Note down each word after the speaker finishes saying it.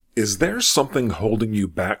Is there something holding you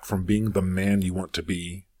back from being the man you want to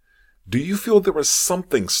be? Do you feel there is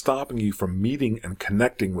something stopping you from meeting and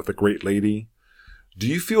connecting with a great lady? Do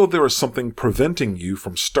you feel there is something preventing you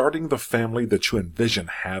from starting the family that you envision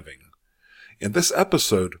having? In this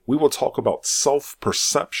episode, we will talk about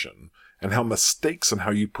self-perception and how mistakes in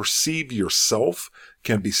how you perceive yourself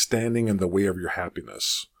can be standing in the way of your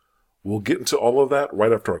happiness. We'll get into all of that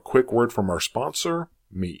right after a quick word from our sponsor,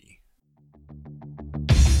 me.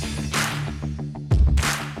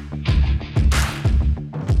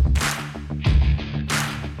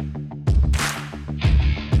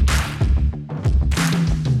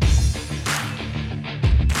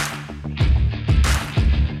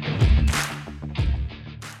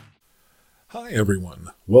 Hi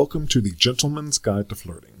everyone, welcome to the Gentleman's Guide to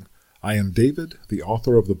Flirting. I am David, the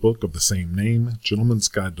author of the book of the same name, Gentleman's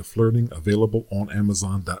Guide to Flirting, available on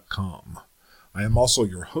Amazon.com. I am also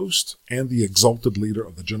your host and the exalted leader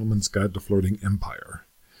of the Gentleman's Guide to Flirting empire.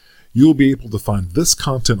 You will be able to find this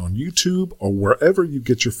content on YouTube or wherever you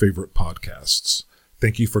get your favorite podcasts.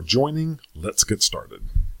 Thank you for joining. Let's get started.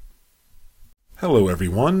 Hello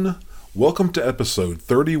everyone. Welcome to episode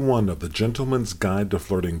 31 of the Gentleman's Guide to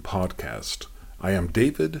Flirting podcast. I am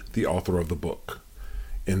David, the author of the book.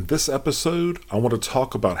 In this episode, I want to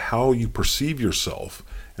talk about how you perceive yourself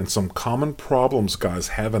and some common problems guys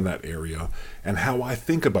have in that area and how I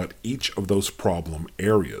think about each of those problem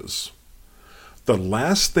areas. The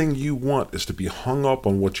last thing you want is to be hung up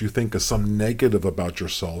on what you think is some negative about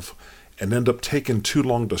yourself and end up taking too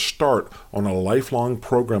long to start on a lifelong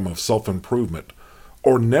program of self-improvement,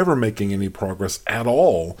 or never making any progress at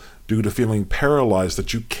all due to feeling paralyzed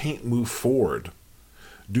that you can't move forward.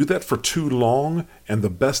 Do that for too long, and the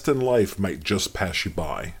best in life might just pass you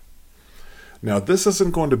by. Now, this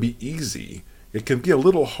isn't going to be easy. It can be a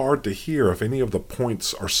little hard to hear if any of the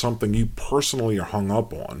points are something you personally are hung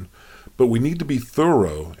up on, but we need to be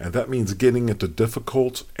thorough, and that means getting into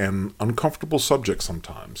difficult and uncomfortable subjects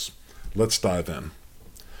sometimes. Let's dive in.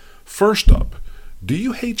 First up, do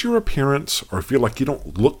you hate your appearance or feel like you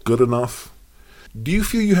don't look good enough? Do you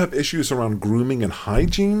feel you have issues around grooming and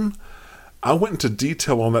hygiene? I went into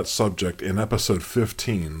detail on that subject in episode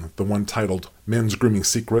 15, the one titled Men's Grooming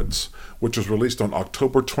Secrets, which was released on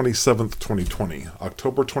October 27th, 2020.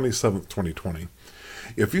 October 27th, 2020.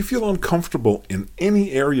 If you feel uncomfortable in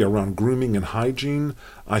any area around grooming and hygiene,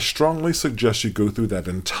 I strongly suggest you go through that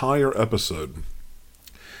entire episode.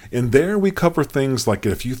 In there, we cover things like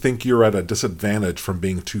if you think you're at a disadvantage from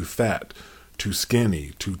being too fat, too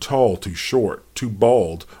skinny, too tall, too short, too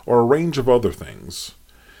bald, or a range of other things.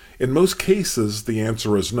 In most cases, the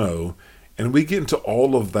answer is no, and we get into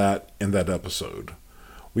all of that in that episode.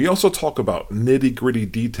 We also talk about nitty-gritty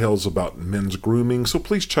details about men's grooming, so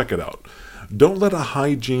please check it out. Don't let a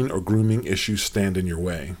hygiene or grooming issue stand in your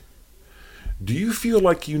way. Do you feel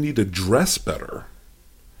like you need to dress better?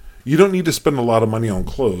 You don't need to spend a lot of money on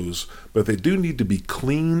clothes, but they do need to be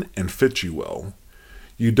clean and fit you well.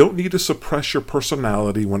 You don't need to suppress your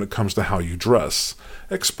personality when it comes to how you dress.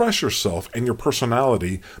 Express yourself and your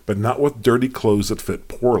personality, but not with dirty clothes that fit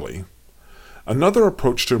poorly. Another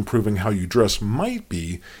approach to improving how you dress might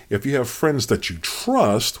be if you have friends that you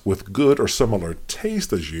trust with good or similar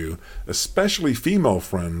taste as you, especially female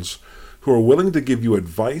friends, who are willing to give you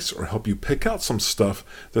advice or help you pick out some stuff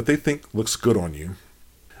that they think looks good on you.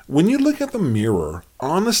 When you look at the mirror,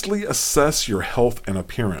 honestly assess your health and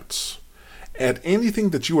appearance. Add anything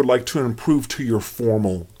that you would like to improve to your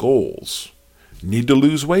formal goals. Need to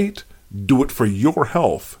lose weight? Do it for your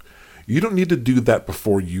health. You don't need to do that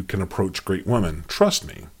before you can approach great women. Trust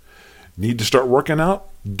me. Need to start working out?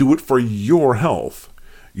 Do it for your health.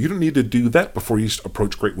 You don't need to do that before you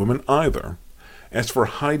approach great women either. As for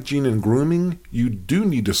hygiene and grooming, you do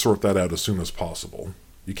need to sort that out as soon as possible.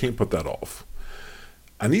 You can't put that off.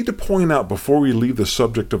 I need to point out before we leave the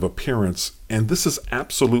subject of appearance, and this is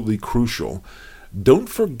absolutely crucial, don't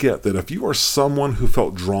forget that if you are someone who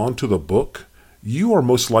felt drawn to the book, you are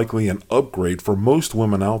most likely an upgrade for most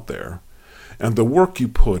women out there. And the work you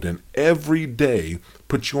put in every day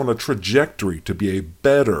puts you on a trajectory to be a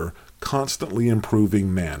better, constantly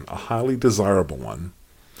improving man, a highly desirable one.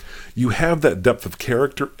 You have that depth of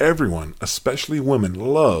character everyone, especially women,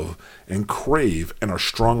 love and crave and are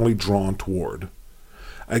strongly drawn toward.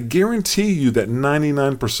 I guarantee you that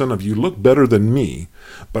 99% of you look better than me,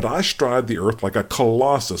 but I stride the earth like a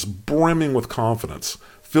colossus brimming with confidence,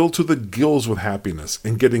 filled to the gills with happiness,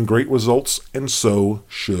 and getting great results, and so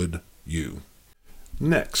should you.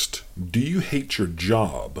 Next, do you hate your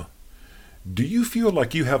job? Do you feel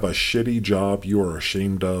like you have a shitty job you are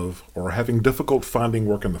ashamed of, or are having difficult finding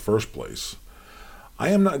work in the first place? I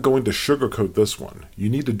am not going to sugarcoat this one. You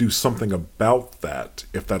need to do something about that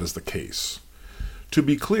if that is the case. To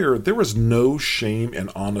be clear, there is no shame in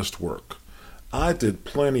honest work. I did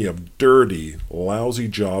plenty of dirty, lousy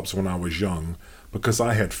jobs when I was young because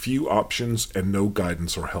I had few options and no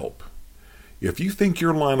guidance or help. If you think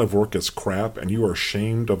your line of work is crap and you are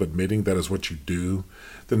ashamed of admitting that is what you do,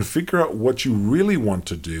 then figure out what you really want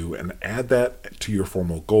to do and add that to your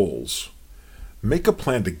formal goals. Make a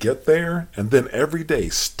plan to get there, and then every day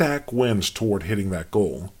stack wins toward hitting that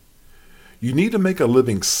goal. You need to make a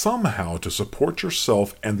living somehow to support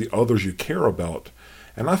yourself and the others you care about,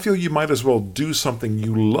 and I feel you might as well do something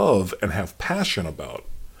you love and have passion about.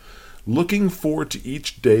 Looking forward to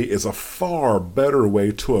each day is a far better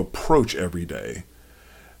way to approach every day.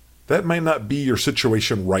 That might not be your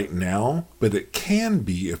situation right now, but it can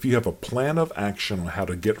be if you have a plan of action on how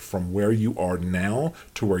to get from where you are now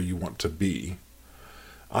to where you want to be.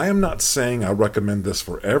 I am not saying I recommend this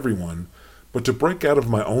for everyone, but to break out of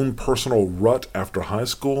my own personal rut after high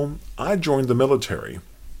school, I joined the military.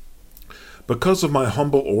 Because of my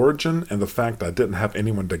humble origin and the fact I didn't have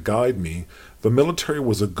anyone to guide me, the military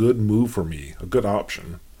was a good move for me, a good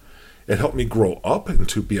option. It helped me grow up and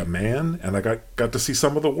to be a man, and I got to see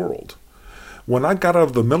some of the world. When I got out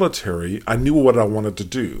of the military, I knew what I wanted to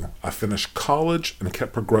do. I finished college and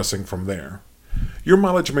kept progressing from there. Your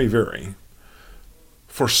mileage may vary.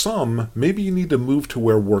 For some, maybe you need to move to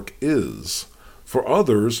where work is. For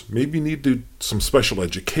others, maybe you need to do some special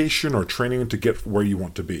education or training to get where you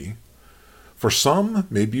want to be. For some,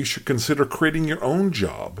 maybe you should consider creating your own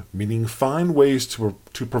job, meaning find ways to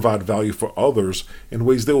provide value for others in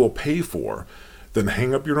ways they will pay for, then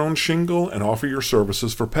hang up your own shingle and offer your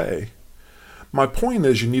services for pay. My point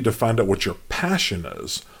is you need to find out what your passion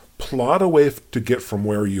is, plot a way to get from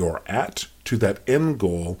where you're at to that end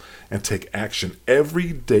goal, and take action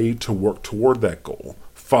every day to work toward that goal,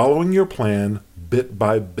 following your plan bit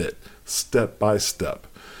by bit, step by step.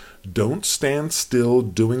 Don't stand still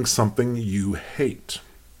doing something you hate.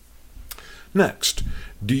 Next,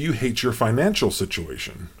 do you hate your financial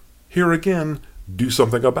situation? Here again, do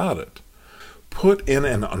something about it. Put in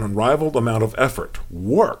an unrivaled amount of effort.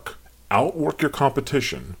 Outwork your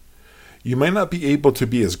competition. You may not be able to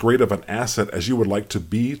be as great of an asset as you would like to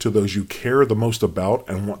be to those you care the most about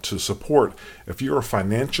and want to support if you are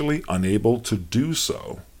financially unable to do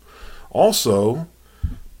so. Also,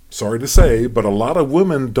 sorry to say, but a lot of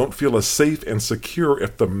women don't feel as safe and secure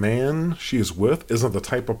if the man she is with isn't the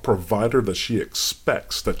type of provider that she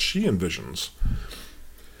expects, that she envisions.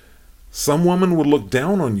 Some woman would look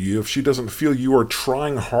down on you if she doesn't feel you are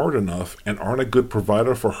trying hard enough and aren't a good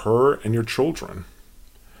provider for her and your children.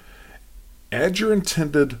 Add your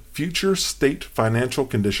intended future state financial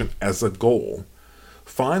condition as a goal.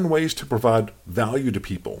 Find ways to provide value to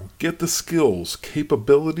people. Get the skills,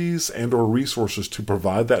 capabilities, and or resources to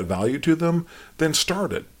provide that value to them. Then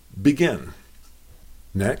start it. Begin.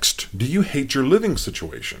 Next, do you hate your living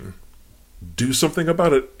situation? Do something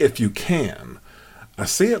about it if you can. I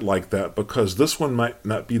say it like that because this one might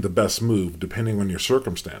not be the best move depending on your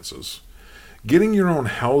circumstances. Getting your own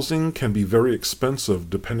housing can be very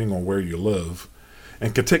expensive depending on where you live,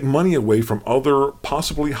 and can take money away from other,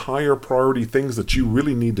 possibly higher priority things that you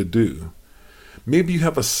really need to do. Maybe you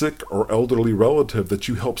have a sick or elderly relative that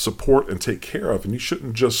you help support and take care of, and you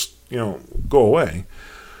shouldn't just, go away.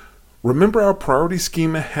 Remember, our priority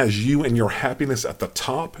schema has you and your happiness at the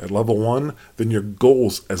top at level 1, then your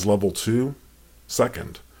goals as level 2,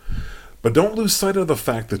 second. But don't lose sight of the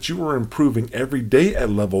fact that you are improving every day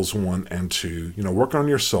at levels 1 and 2, working on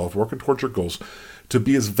yourself, working towards your goals, to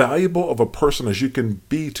be as valuable of a person as you can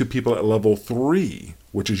be to people at level 3,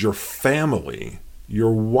 which is your family,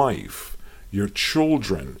 your wife, your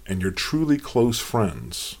children, and your truly close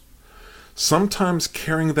friends. Sometimes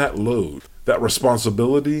carrying that load, that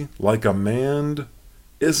responsibility, like a man,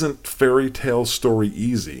 isn't fairy tale story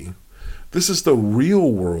easy. This is the real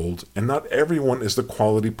world, and not everyone is the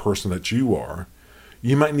quality person that you are.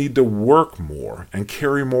 You might need to work more and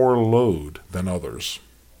carry more load than others.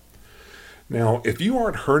 Now, if you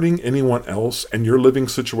aren't hurting anyone else and your living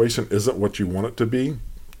situation isn't what you want it to be,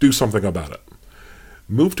 do something about it.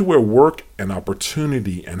 Move to where work and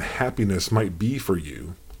opportunity and happiness might be for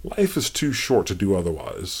you. Life is too short to do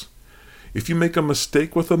otherwise. If you make a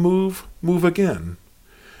mistake with a move, move again.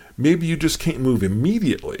 Maybe you just can't move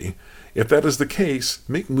immediately. If that is the case,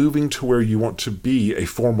 make moving to where you want to be a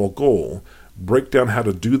formal goal. Break down how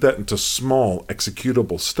to do that into small,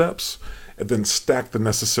 executable steps, and then stack the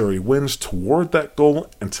necessary wins toward that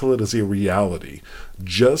goal until it is a reality,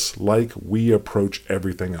 just like we approach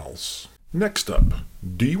everything else. Next up,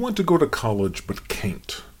 do you want to go to college but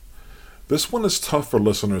can't? This one is tough for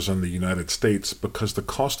listeners in the United States because the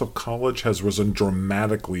cost of college has risen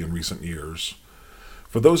dramatically in recent years.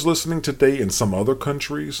 For those listening today in some other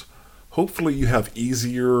countries, hopefully you have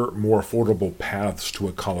easier, more affordable paths to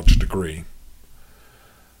a college degree.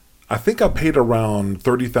 I think I paid around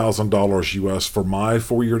 $30,000 US for my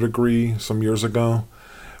 4-year degree some years ago.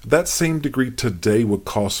 That same degree today would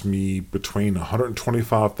cost me between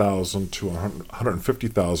 $125,000 to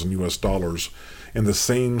 $150,000 US dollars in the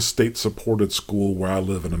same state-supported school where I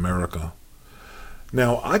live in America.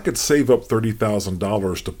 Now, I could save up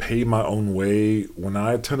 $30,000 to pay my own way when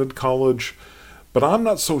I attended college, but I'm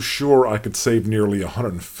not so sure I could save nearly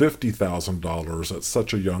 $150,000 at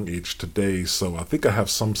such a young age today, so I think I have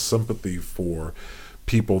some sympathy for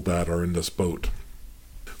people that are in this boat.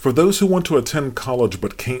 For those who want to attend college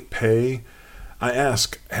but can't pay, I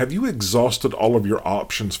ask, have you exhausted all of your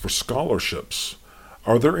options for scholarships?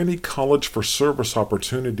 Are there any college for service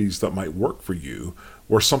opportunities that might work for you,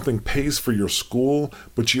 where something pays for your school,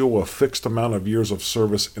 but you owe a fixed amount of years of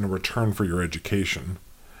service in return for your education?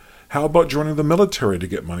 How about joining the military to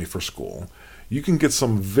get money for school? You can get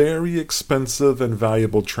some very expensive and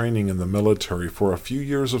valuable training in the military for a few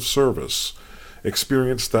years of service,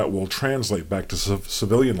 experience that will translate back to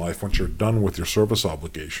civilian life once you're done with your service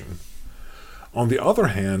obligation. On the other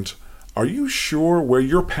hand, are you sure where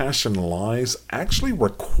your passion lies actually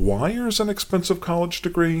requires an expensive college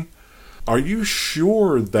degree? Are you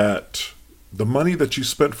sure that the money that you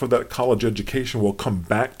spent for that college education will come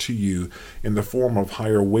back to you in the form of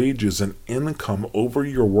higher wages and income over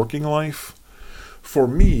your working life? For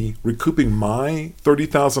me, recouping my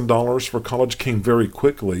 $30,000 for college came very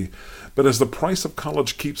quickly, but as the price of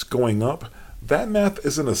college keeps going up, that math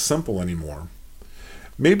isn't as simple anymore.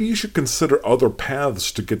 Maybe you should consider other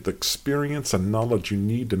paths to get the experience and knowledge you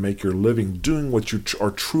need to make your living doing what you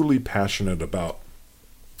are truly passionate about.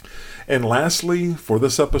 And lastly, for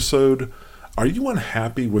this episode, are you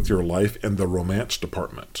unhappy with your life in the romance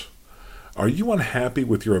department? Are you unhappy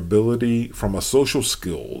with your ability from a social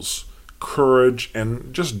skills, courage,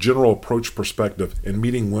 and just general approach perspective in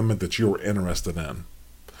meeting women that you are interested in?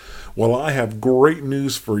 Well, I have great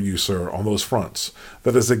news for you, sir, on those fronts.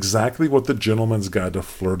 That is exactly what the Gentleman's Guide to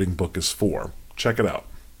Flirting book is for. Check it out.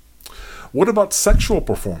 What about sexual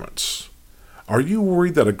performance? Are you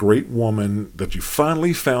worried that a great woman that you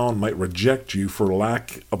finally found might reject you for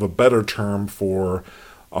lack of a better term for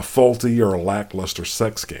a faulty or a lackluster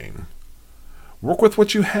sex game? Work with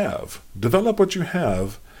what you have, develop what you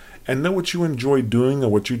have, and know what you enjoy doing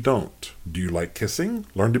and what you don't. Do you like kissing?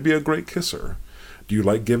 Learn to be a great kisser. Do you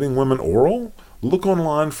like giving women oral? Look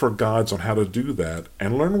online for guides on how to do that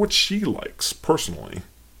and learn what she likes personally.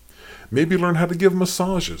 Maybe learn how to give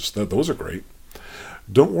massages. Those are great.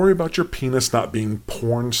 Don't worry about your penis not being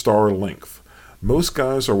porn star length. Most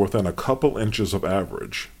guys are within a couple inches of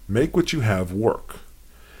average. Make what you have work.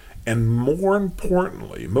 And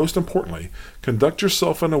most importantly, conduct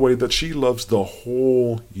yourself in a way that she loves the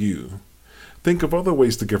whole you. Think of other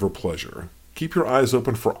ways to give her pleasure. Keep your eyes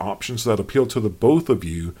open for options that appeal to the both of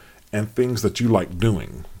you and things that you like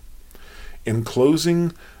doing. In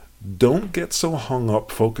closing, don't get so hung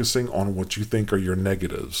up focusing on what you think are your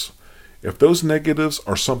negatives. If those negatives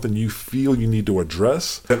are something you feel you need to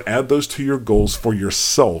address, then add those to your goals for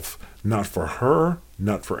yourself, not for her,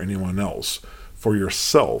 not for anyone else. For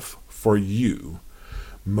yourself, for you.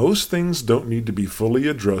 Most things don't need to be fully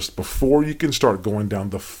addressed before you can start going down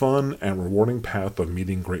the fun and rewarding path of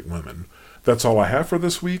meeting great women. That's all I have for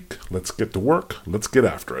this week. Let's get to work. Let's get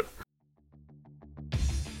after it.